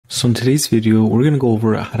So in today's video, we're going to go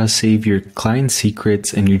over how to save your client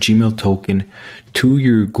secrets and your Gmail token to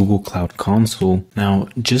your Google Cloud Console. Now,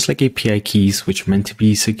 just like API keys, which are meant to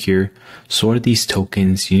be secure, so are these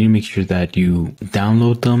tokens. You need to make sure that you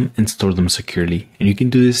download them and store them securely. And you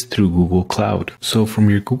can do this through Google Cloud. So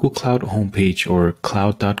from your Google Cloud homepage or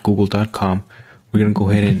cloud.google.com, we're going to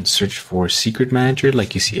go ahead and search for Secret Manager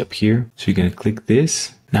like you see up here. So you're going to click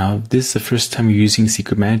this. Now, if this is the first time you're using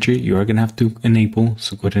Secret Manager, you are going to have to enable.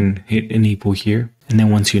 So go ahead and hit enable here. And then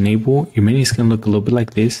once you enable, your menu is going to look a little bit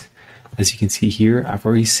like this. As you can see here, I've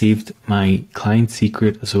already saved my client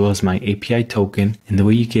secret as well as my API token. And the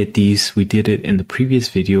way you get these, we did it in the previous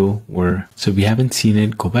video so if you haven't seen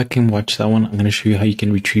it, go back and watch that one. I'm going to show you how you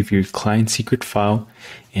can retrieve your client secret file.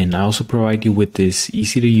 And I also provide you with this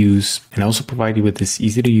easy to use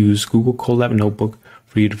Google Colab notebook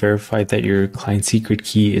for you to verify that your client secret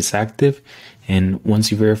key is active. And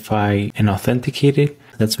once you verify and authenticate it,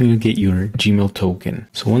 that's when you get your Gmail token.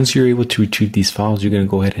 So once you're able to retrieve these files, you're going to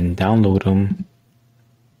go ahead and download them.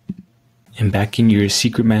 And back in your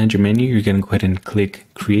Secret Manager menu, you're going to go ahead and click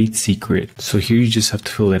Create Secret. So here you just have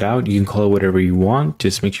to fill it out. You can call it whatever you want.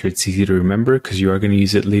 Just make sure it's easy to remember because you are going to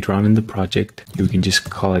use it later on in the project. You can just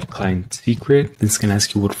call it Client Secret. It's going to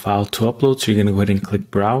ask you what file to upload. So you're going to go ahead and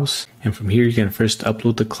click Browse. And from here, you're going to first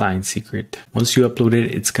upload the client secret. Once you upload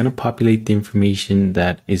it, it's going to populate the information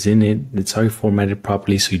that is in it. It's already formatted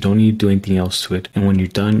properly, so you don't need to do anything else to it. And when you're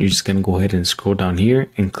done, you're just going to go ahead and scroll down here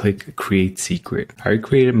and click Create Secret. I already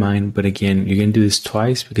created mine, but again, you're going to do this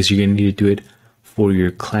twice because you're going to need to do it for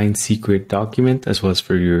your client secret document as well as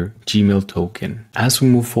for your Gmail token. As we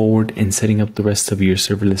move forward in setting up the rest of your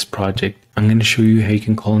serverless project, I'm going to show you how you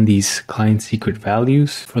can call in these client secret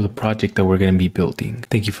values for the project that we're going to be building.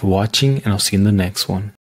 Thank you for watching, and I'll see you in the next one.